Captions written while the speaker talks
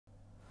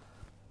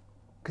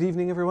Good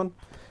evening, everyone.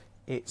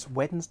 It's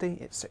Wednesday,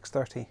 it's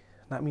 6:30.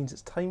 That means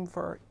it's time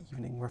for our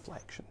evening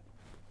reflection.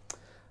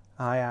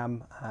 I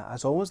am,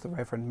 as always, the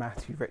Reverend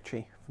Matthew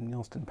Ritchie from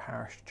Neilston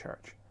Parish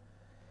Church.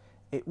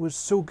 It was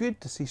so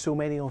good to see so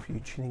many of you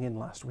tuning in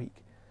last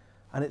week,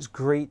 and it's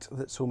great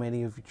that so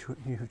many of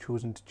you have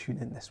chosen to tune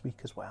in this week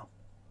as well.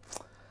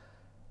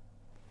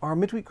 Our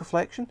midweek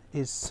reflection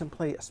is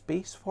simply a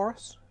space for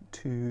us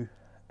to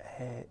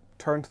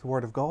turn to the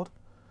Word of God,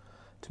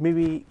 to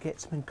maybe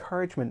get some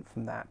encouragement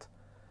from that,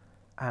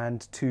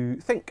 and to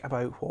think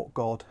about what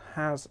God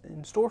has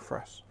in store for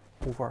us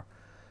over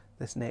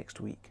this next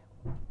week.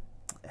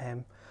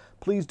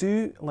 Please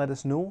do let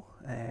us know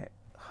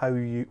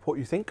what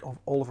you think of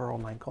all of our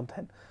online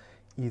content,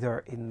 either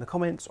in the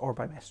comments or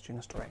by messaging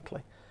us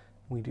directly.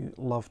 We do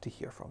love to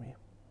hear from you.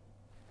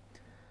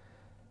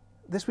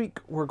 This week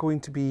we're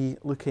going to be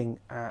looking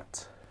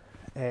at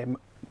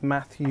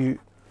Matthew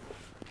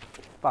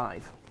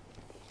 5,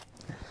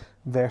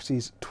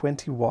 verses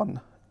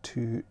 21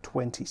 to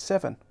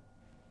 37.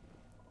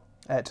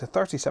 To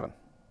 37.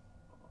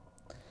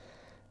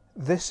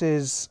 This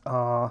is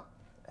a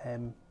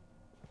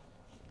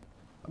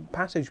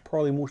passage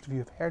probably most of you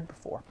have heard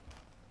before,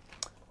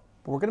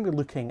 but we're going to be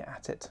looking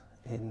at it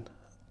in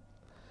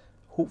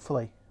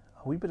hopefully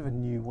a wee bit of a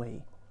new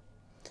way.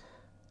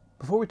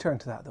 Before we turn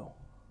to that though,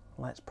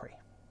 let's pray.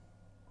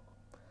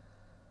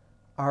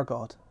 Our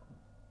God,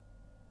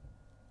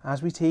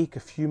 as we take a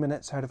few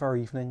minutes out of our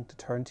evening to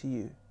turn to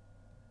you,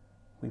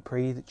 we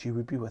pray that you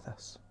would be with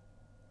us,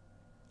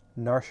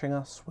 nourishing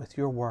us with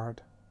your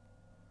word,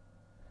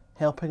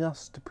 helping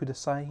us to put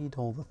aside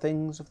all the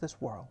things of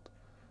this world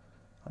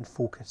and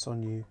focus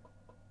on you.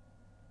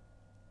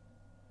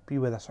 Be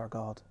with us, our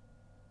God.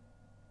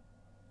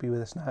 Be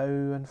with us now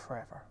and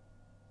forever.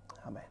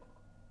 Amen.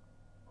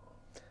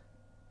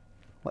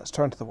 Let's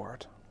turn to the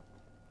word.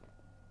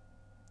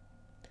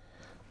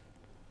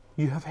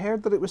 You have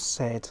heard that it was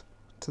said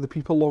to the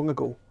people long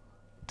ago,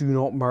 "Do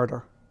not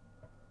murder,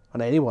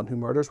 and anyone who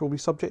murders will be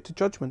subject to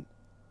judgment.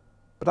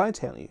 But I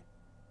tell you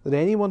that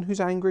anyone who's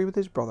angry with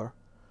his brother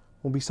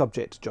will be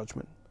subject to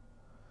judgment.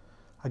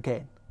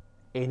 Again,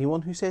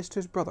 anyone who says to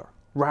his brother,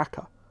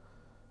 'Raca,'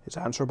 is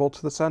answerable to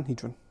the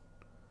Sanhedrin.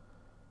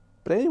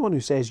 But anyone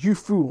who says, 'You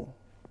fool,'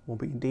 will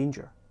be in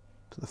danger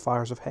to the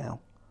fires of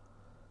hell.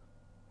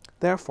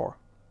 Therefore,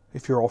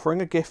 if you're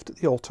offering a gift at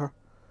the altar,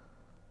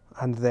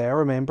 and there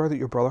remember that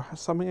your brother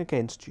has something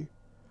against you,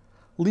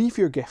 leave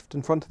your gift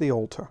in front of the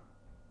altar.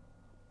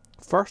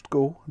 First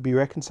go and be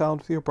reconciled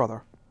with your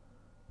brother,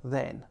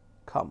 then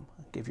come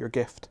and give your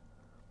gift.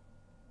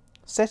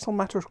 Settle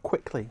matters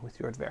quickly with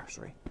your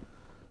adversary,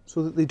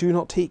 so that they do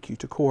not take you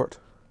to court.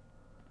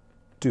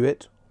 Do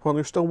it while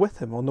you're still with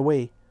him on the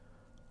way,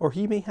 or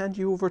he may hand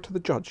you over to the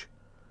judge,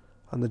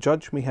 and the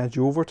judge may hand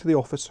you over to the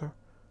officer,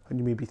 and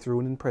you may be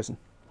thrown in prison.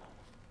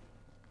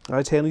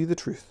 I tell you the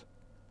truth,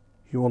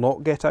 you will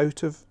not get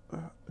out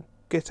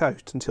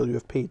until you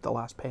have paid the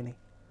last penny.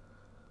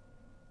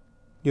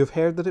 You have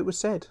heard that it was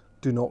said,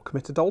 'Do not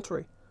commit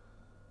adultery.'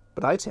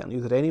 But I tell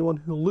you that anyone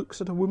who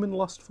looks at a woman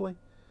lustfully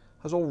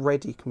has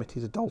already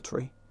committed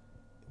adultery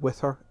with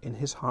her in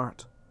his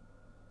heart.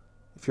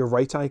 If your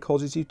right eye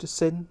causes you to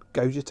sin,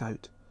 gouge it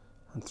out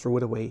and throw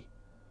it away.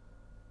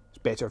 It's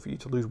better for you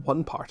to lose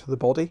one part of the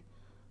body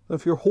than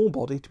for your whole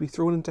body to be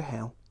thrown into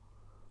hell.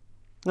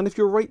 And if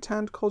your right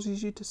hand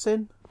causes you to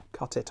sin,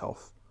 cut it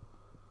off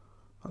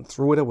and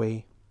throw it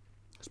away.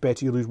 It's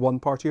better you lose one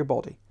part of your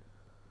body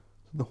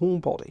than the whole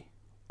body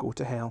go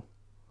to hell.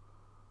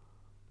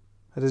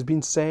 It has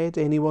been said,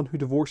 anyone who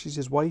divorces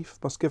his wife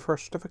must give her a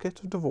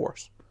certificate of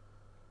divorce.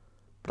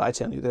 But I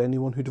tell you that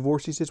anyone who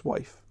divorces his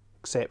wife,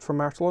 except for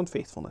marital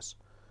unfaithfulness,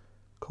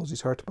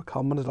 causes her to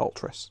become an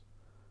adulteress.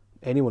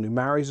 Anyone who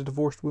marries a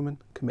divorced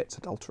woman commits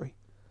adultery.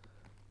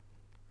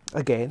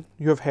 Again,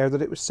 you have heard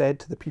that it was said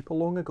to the people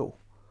long ago,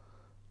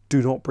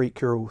 'Do not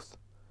break your oath,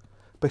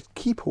 but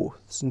keep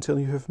oaths until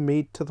you have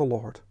made to the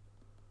Lord.'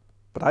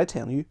 But I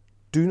tell you,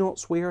 do not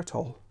swear at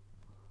all,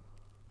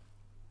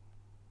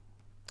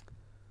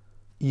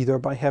 either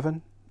by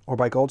heaven, or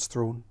by God's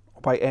throne,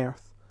 or by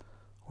earth,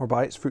 or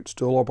by its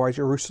footstool, or by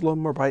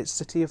Jerusalem, or by its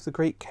city of the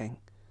great King.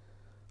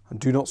 And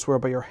do not swear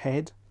by your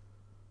head,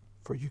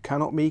 for you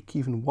cannot make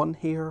even one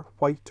hair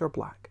white or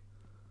black.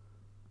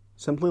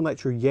 Simply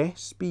let your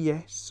yes be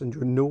yes, and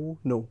your no,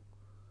 no.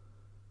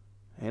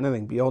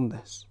 Anything beyond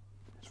this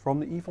is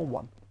from the evil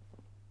one."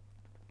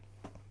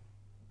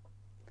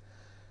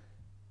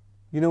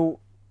 You know,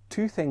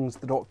 two things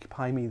that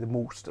occupy me the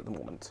most at the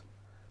moment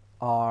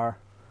are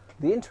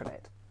the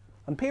internet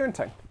and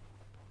parenting.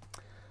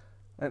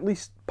 At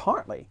least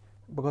partly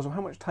because of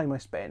how much time I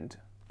spend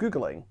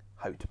Googling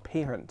how to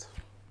parent.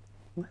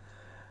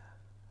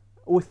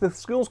 With the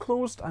schools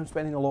closed, I'm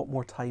spending a lot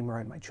more time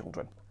around my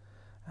children.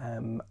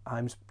 I'm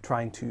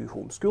trying to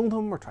homeschool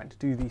them, we're trying to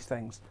do these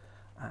things,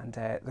 and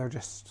they're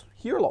just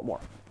here a lot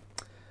more.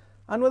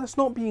 And with us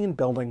not being in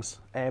buildings,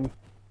 the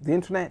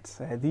internet,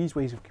 these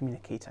ways of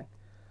communicating,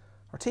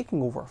 are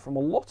taking over from a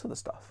lot of the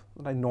stuff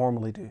that I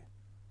normally do.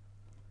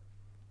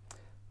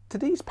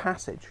 Today's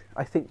passage,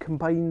 I think,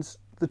 combines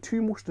the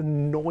two most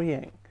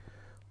annoying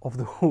of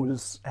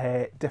those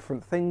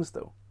different things,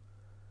 though.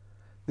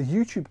 The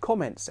YouTube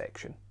comment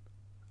section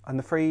and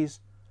the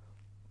phrase,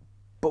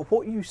 "But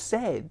what you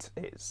said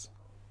is."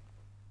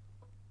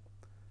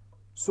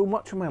 So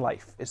much of my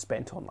life is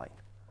spent online.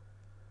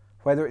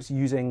 Whether it's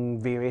using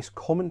various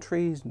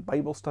commentaries and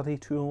Bible study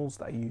tools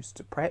that I use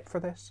to prep for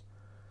this,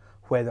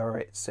 whether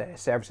it's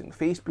servicing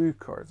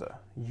Facebook or the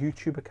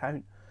YouTube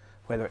account,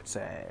 whether it's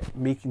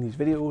making these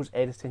videos,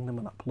 editing them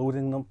and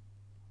uploading them,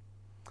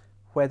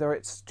 whether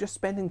it's just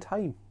spending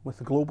time with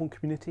the global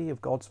community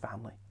of God's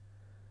family.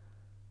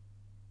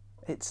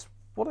 It's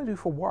what I do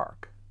for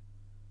work,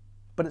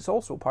 but it's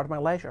also part of my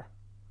leisure.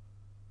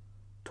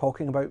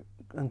 Talking about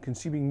and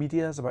consuming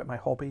media is about my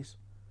hobbies.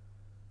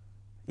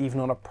 Even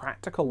on a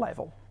practical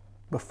level,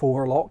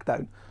 before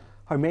lockdown,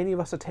 how many of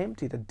us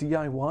attempted a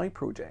DIY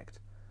project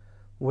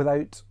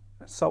without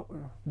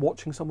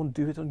watching someone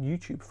do it on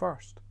YouTube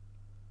first?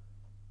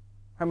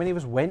 How many of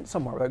us went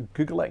somewhere without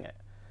Googling it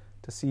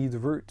to see the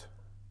route?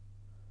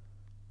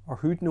 Or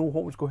who'd know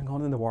what was going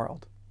on in the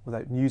world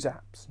without news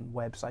apps and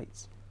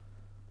websites?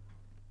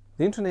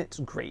 The internet's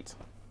great,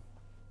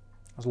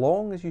 as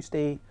long as you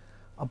stay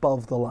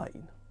above the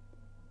line.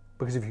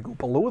 Because if you go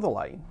below the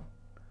line,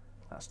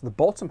 that's the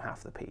bottom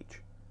half of the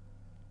page,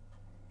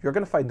 you're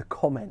going to find the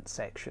comment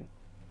section.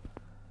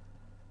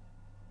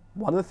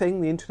 One of the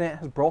things the internet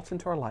has brought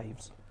into our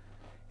lives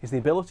is the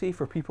ability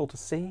for people to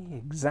say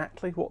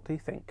exactly what they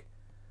think,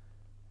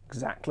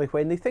 exactly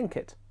when they think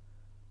it,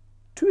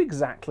 to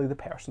exactly the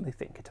person they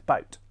think it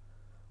about,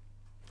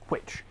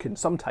 which can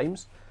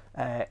sometimes,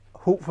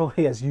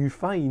 hopefully as you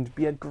find,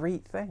 be a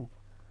great thing.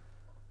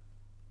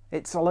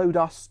 It's allowed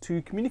us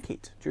to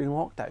communicate during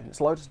lockdown. It's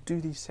allowed us to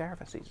do these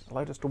services. It's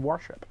allowed us to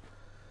worship.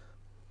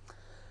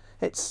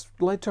 It's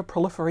led to a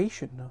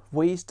proliferation of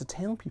ways to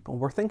tell people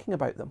we're thinking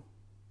about them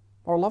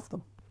or love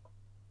them.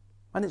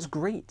 And it's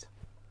great.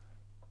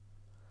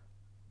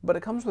 But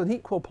it comes with an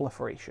equal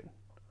proliferation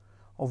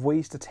of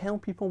ways to tell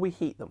people we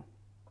hate them,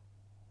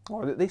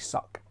 or that they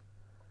suck,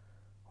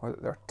 or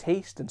that their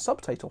taste in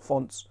subtitle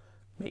fonts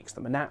makes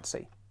them a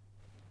Nazi.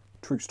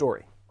 True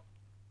story.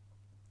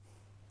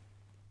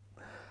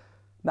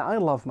 Now, I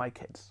love my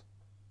kids,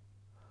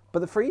 but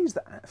the phase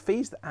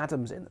that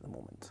Adam's in at the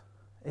moment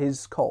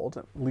is called,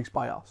 at least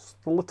by us,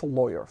 the little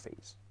lawyer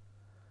phase.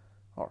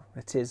 Or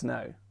it is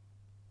now.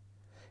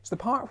 It's the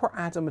part where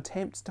Adam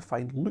attempts to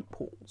find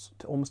loopholes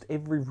to almost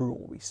every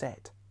rule we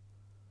set.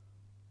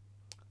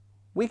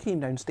 We came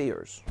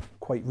downstairs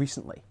quite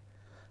recently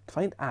to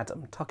find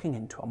Adam tucking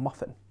into a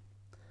muffin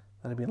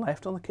that had been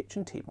left on the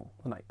kitchen table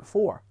the night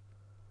before.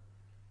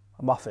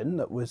 A muffin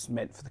that was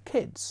meant for the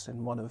kids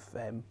in one of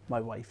my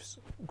wife's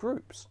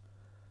groups.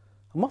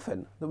 A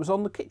muffin that was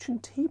on the kitchen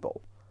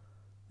table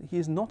that he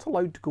is not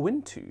allowed to go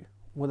into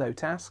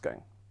without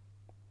asking.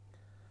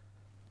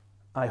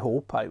 I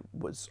hope I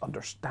was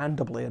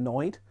understandably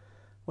annoyed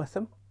with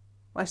him.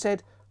 I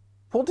said,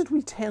 "What did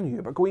we tell you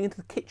about going into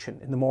the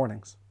kitchen in the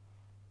mornings?"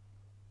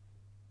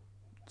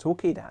 "It's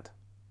okay, Dad,"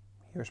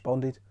 he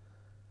responded.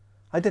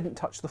 "I didn't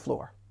touch the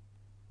floor."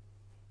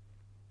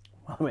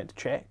 Well, I went to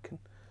check, and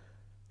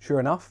sure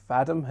enough,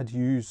 Adam had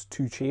used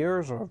 2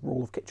 chairs, a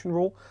roll of kitchen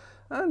roll,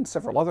 and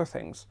several other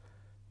things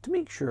to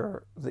make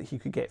sure that he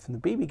could get from the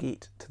baby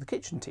gate to the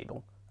kitchen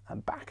table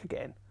and back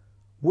again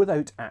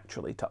without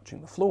actually touching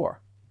the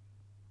floor.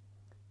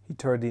 He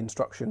turned the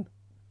instruction,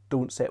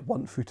 "Don't set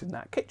one foot in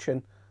that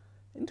kitchen,"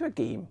 into a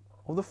game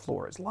of the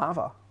floor is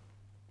lava.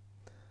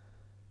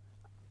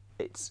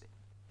 It's,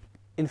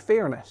 in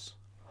fairness,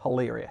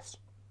 hilarious.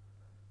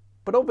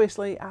 But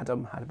obviously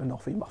Adam had a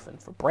banoffee muffin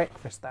for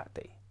breakfast that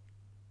day.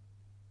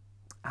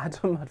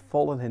 Adam had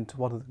fallen into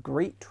one of the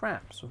great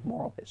traps of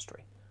moral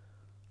history: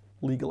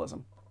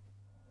 legalism.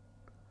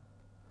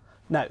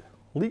 Now,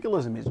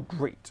 legalism is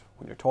great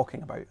when you're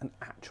talking about an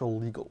actual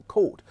legal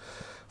code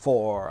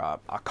for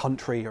a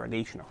country or a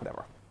nation or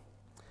whatever.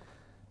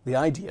 The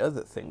idea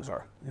that things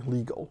are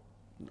illegal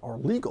or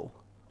legal,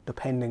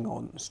 depending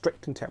on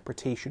strict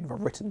interpretation of a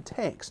written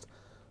text,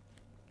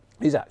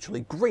 is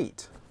actually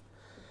great.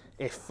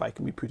 If I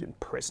can be put in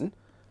prison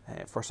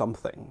for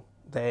something,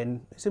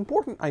 then it's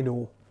important I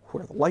know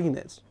where the line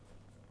is.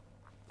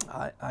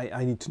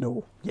 I need to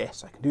know,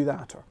 yes, I can do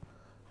that, or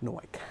no,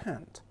 I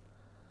can't.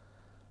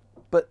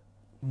 But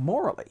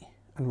morally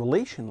and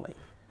relationally,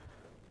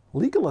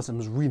 legalism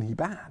is really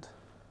bad.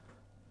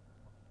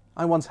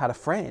 I once had a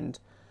friend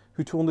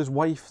who told his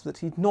wife that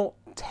he'd not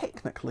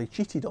technically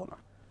cheated on her.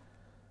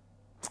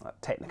 A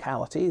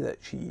technicality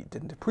that she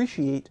didn't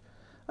appreciate,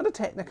 and a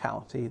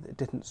technicality that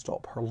didn't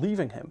stop her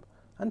leaving him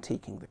and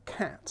taking the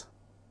cat.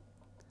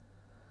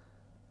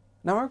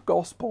 Now, our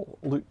gospel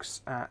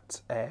looks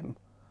at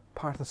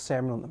part of the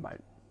Sermon on the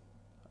Mount,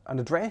 an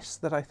address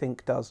that I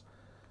think does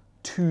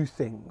 2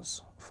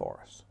 things for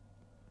us.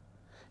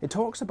 It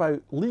talks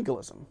about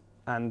legalism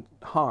and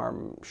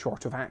harm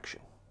short of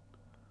action.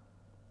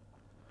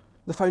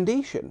 The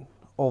foundation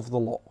of the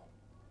law,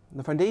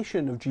 the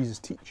foundation of Jesus'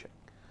 teaching,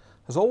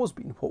 has always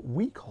been what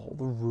we call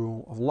the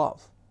rule of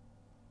love.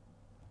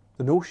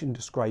 The notion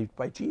described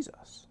by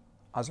Jesus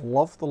as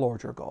love the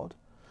Lord your God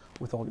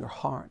with all your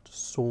heart,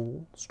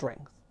 soul,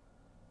 strength,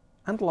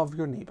 and love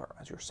your neighbour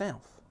as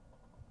yourself.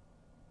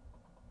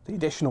 The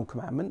additional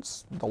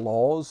commandments, the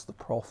laws, the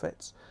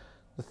prophets,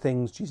 the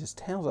things Jesus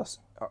tells us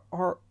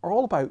are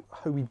all about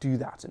how we do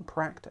that in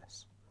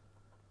practice.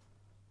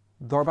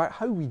 They're about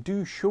how we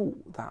do show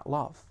that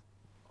love,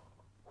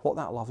 what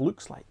that love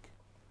looks like.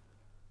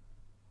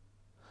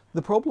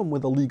 The problem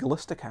with a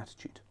legalistic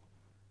attitude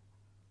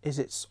is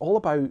it's all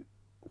about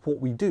what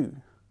we do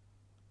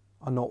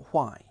and not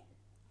why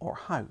or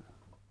how.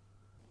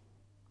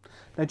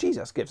 Now,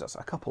 Jesus gives us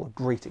a couple of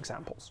great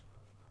examples.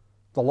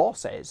 The law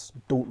says,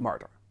 don't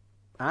murder.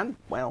 And,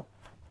 well,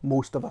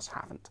 most of us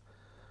haven't.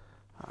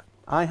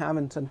 I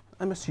haven't, and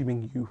I'm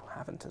assuming you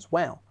haven't as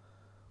well.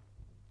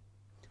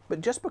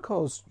 But just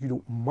because you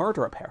don't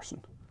murder a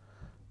person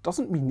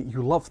doesn't mean that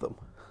you love them.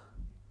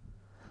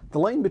 The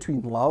line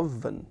between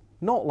love and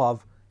not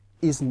love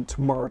isn't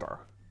murder.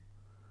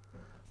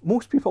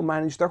 Most people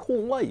manage their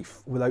whole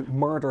life without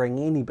murdering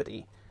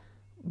anybody,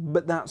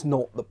 but that's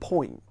not the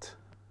point.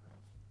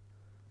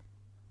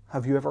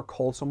 Have you ever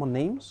called someone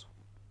names?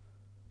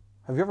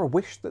 Have you ever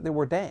wished that they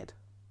were dead?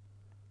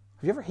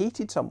 Have you ever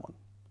hated someone?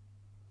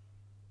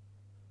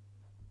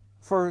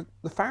 For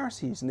the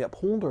Pharisees and the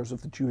upholders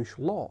of the Jewish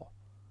law,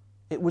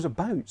 it was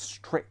about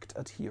strict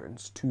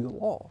adherence to the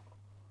law.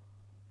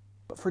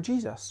 But for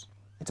Jesus,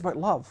 it's about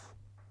love.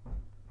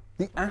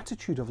 The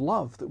attitude of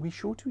love that we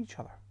show to each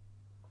other.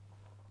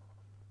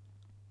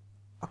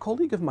 A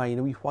colleague of mine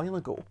a wee while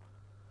ago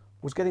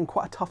was getting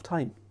quite a tough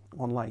time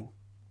online.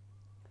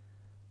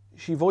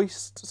 She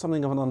voiced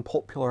something of an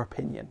unpopular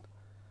opinion.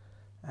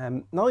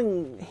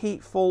 Nothing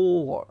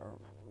hateful,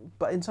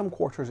 but in some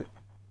quarters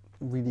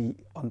really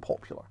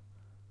unpopular.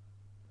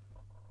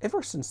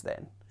 Ever since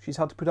then, she's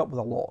had to put up with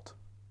a lot.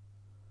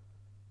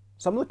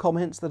 Some of the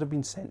comments that have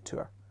been sent to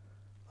her,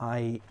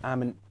 I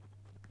am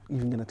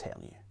even going to tell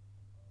you.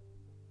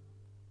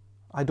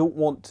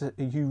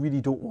 You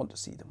really don't want to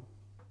see them.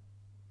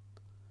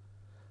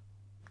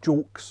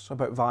 Jokes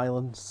about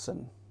violence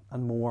and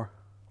more.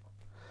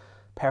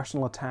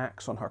 Personal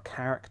attacks on her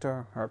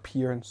character, her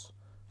appearance,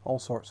 all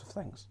sorts of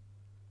things.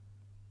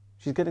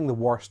 She's getting the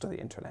worst of the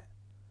internet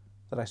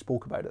that I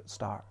spoke about at the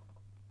start.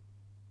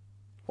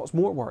 What's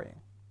more worrying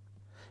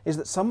is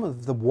that some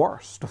of the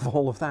worst of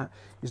all of that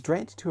is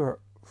directed to her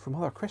from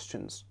other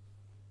Christians.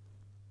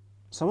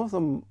 Some of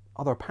them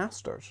other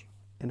pastors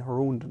in her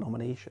own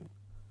denomination.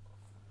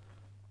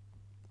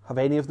 Have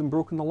any of them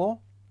broken the law?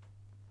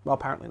 Well,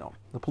 apparently not.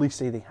 The police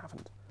say they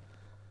haven't.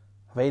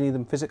 Have any of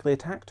them physically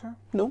attacked her?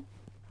 No.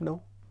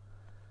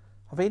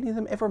 Have any of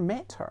them ever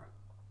met her?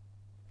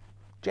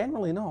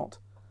 Generally not.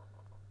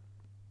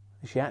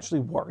 Is she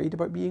actually worried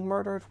about being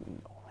murdered?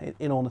 No.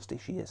 In honesty,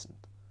 she isn't.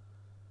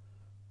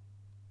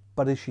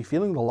 But is she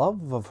feeling the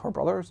love of her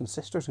brothers and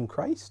sisters in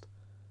Christ?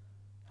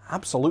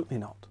 Absolutely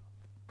not.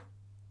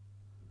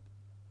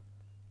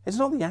 It's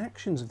not the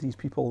actions of these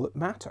people that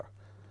matter,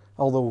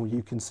 although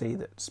you can say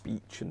that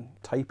speech and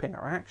typing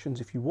are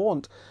actions if you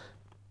want,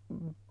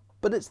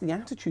 but it's the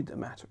attitude that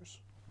matters,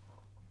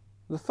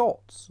 the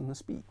thoughts and the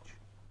speech.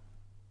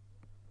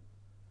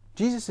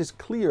 Jesus is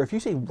clear. If you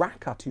say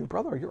raka to your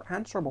brother, you're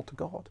answerable to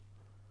God.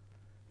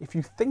 If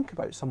you think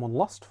about someone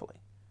lustfully,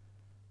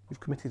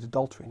 you've committed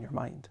adultery in your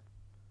mind.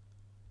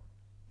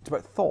 It's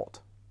about thought,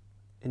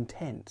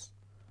 intent.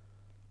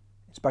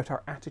 It's about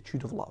our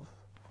attitude of love.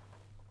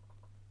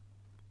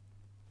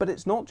 But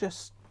it's not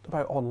just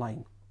about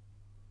online.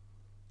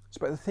 It's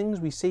about the things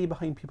we say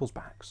behind people's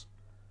backs,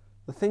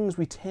 the things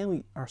we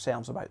tell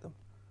ourselves about them.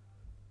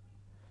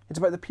 It's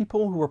about the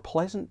people who are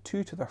pleasant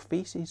to their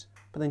faces,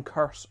 but then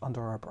curse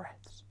under our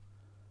breaths.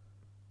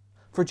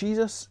 For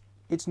Jesus,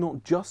 it's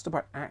not just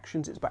about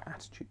actions, it's about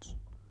attitudes.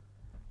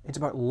 It's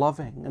about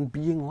loving and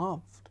being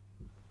loved.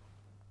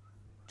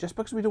 Just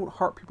because we don't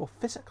hurt people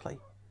physically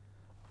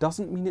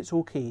doesn't mean it's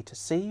okay to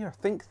say or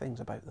think things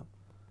about them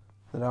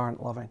that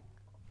aren't loving.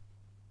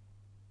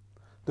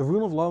 The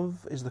rule of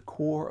love is the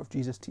core of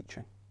Jesus'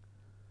 teaching.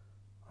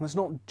 And it's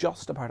not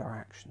just about our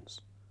actions.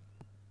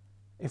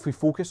 If we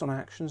focus on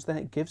actions, then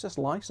it gives us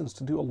license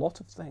to do a lot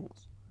of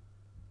things.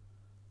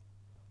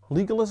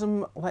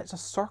 Legalism lets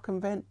us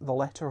circumvent the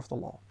letter of the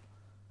law.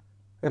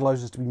 It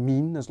allows us to be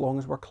mean as long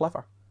as we're clever.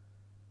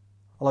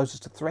 It allows us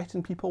to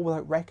threaten people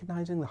without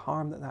recognising the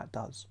harm that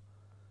does.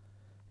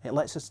 It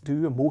lets us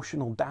do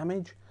emotional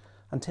damage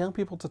and tell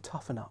people to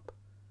toughen up.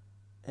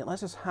 It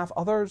lets us have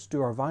others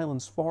do our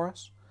violence for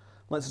us.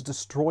 It lets us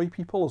destroy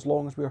people as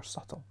long as we are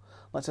subtle.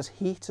 It lets us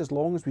hate as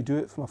long as we do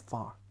it from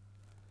afar.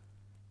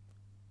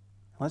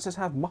 It lets us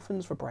have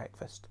muffins for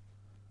breakfast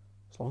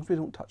as long as we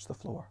don't touch the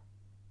floor.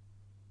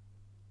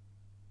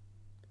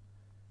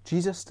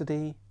 Jesus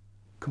today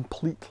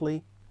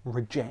completely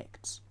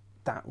rejects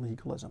that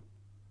legalism.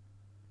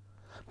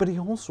 But he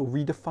also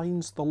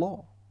redefines the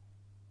law.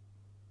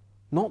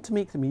 Not to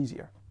make them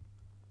easier,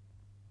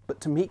 but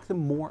to make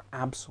them more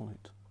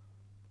absolute.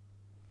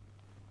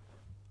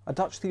 A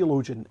Dutch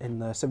theologian in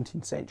the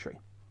 17th century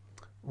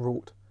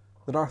wrote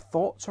that our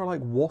thoughts are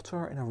like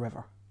water in a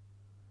river.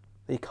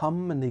 They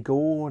come and they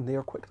go and they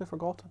are quickly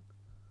forgotten.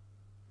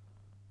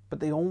 But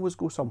they always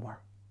go somewhere.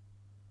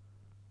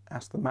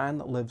 Ask the man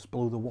that lives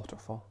below the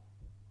waterfall.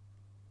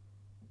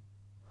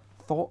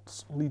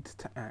 Thoughts lead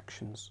to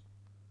actions.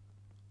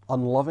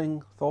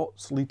 Unloving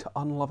thoughts lead to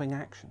unloving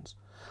actions.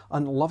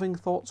 Unloving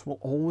thoughts will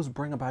always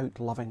bring about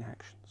loving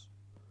actions.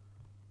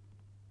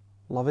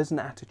 Love is an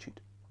attitude.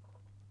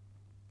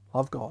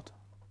 Love God.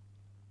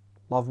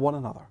 Love one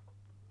another.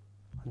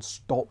 And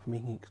stop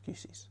making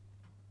excuses.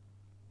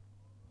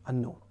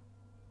 And no,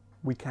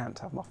 we can't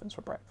have muffins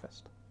for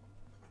breakfast.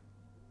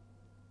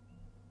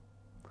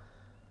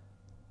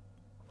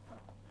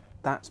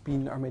 That's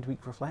been our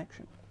midweek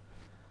reflection.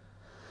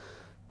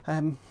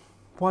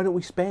 Why don't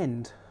we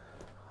spend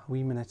a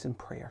wee minute in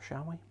prayer,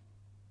 shall we?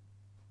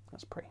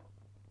 Let's pray.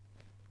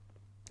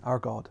 Our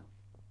God,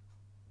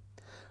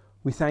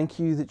 we thank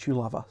you that you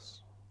love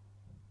us.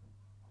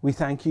 We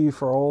thank you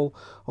for all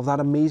of that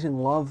amazing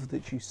love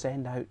that you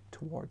send out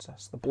towards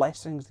us, the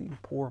blessings that you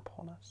pour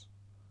upon us.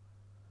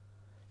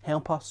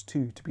 Help us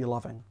too to be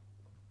loving.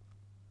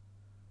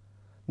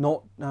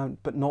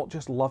 But not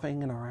just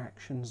loving in our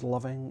actions,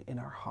 loving in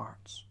our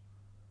hearts.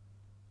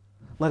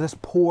 Let us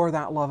pour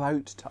that love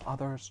out to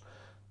others,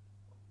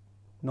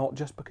 not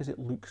just because it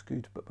looks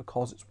good, but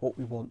because it's what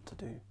we want to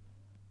do.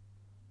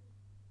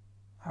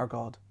 Our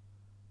God,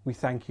 we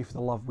thank you for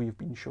the love we have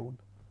been shown.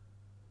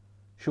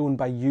 Shown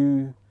by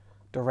you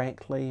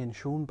directly and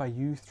shown by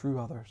you through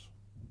others.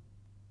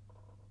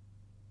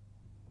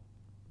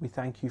 We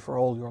thank you for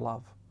all your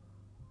love.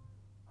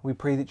 We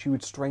pray that you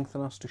would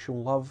strengthen us to show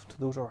love to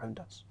those around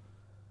us,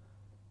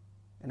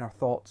 in our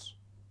thoughts,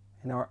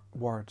 in our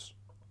words,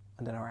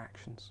 and in our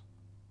actions.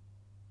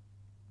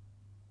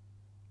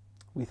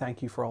 We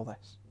thank you for all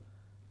this.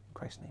 In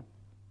Christ's name,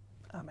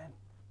 amen.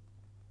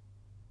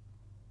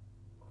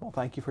 Well,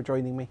 thank you for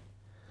joining me.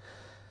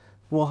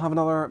 We'll have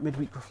another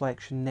midweek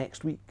reflection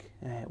next week,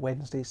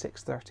 Wednesday,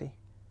 6:30.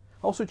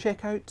 Also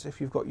check out, if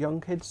you've got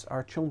young kids,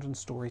 our children's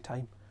story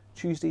time,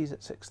 Tuesdays at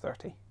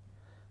 6:30.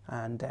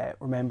 And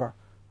remember,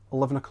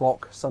 11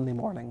 o'clock Sunday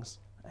mornings,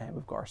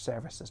 we've got our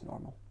service as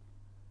normal.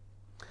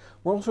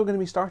 We're also going to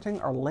be starting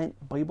our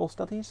Lent Bible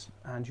studies,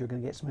 and you're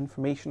going to get some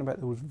information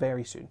about those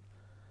very soon,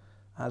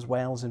 as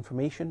well as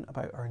information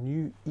about our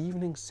new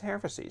evening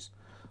services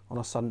on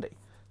a Sunday,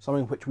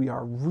 something which we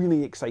are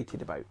really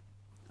excited about,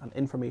 and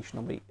information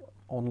will be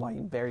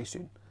online very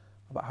soon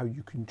about how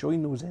you can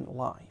join those in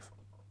live.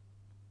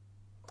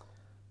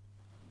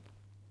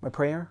 My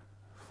prayer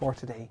for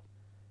today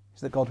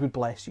is that God would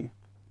bless you,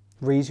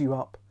 raise you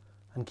up,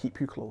 and keep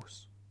you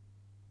close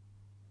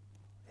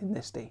in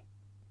this day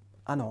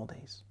and all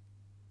days.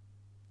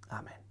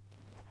 Amen.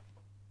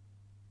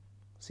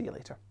 See you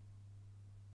later.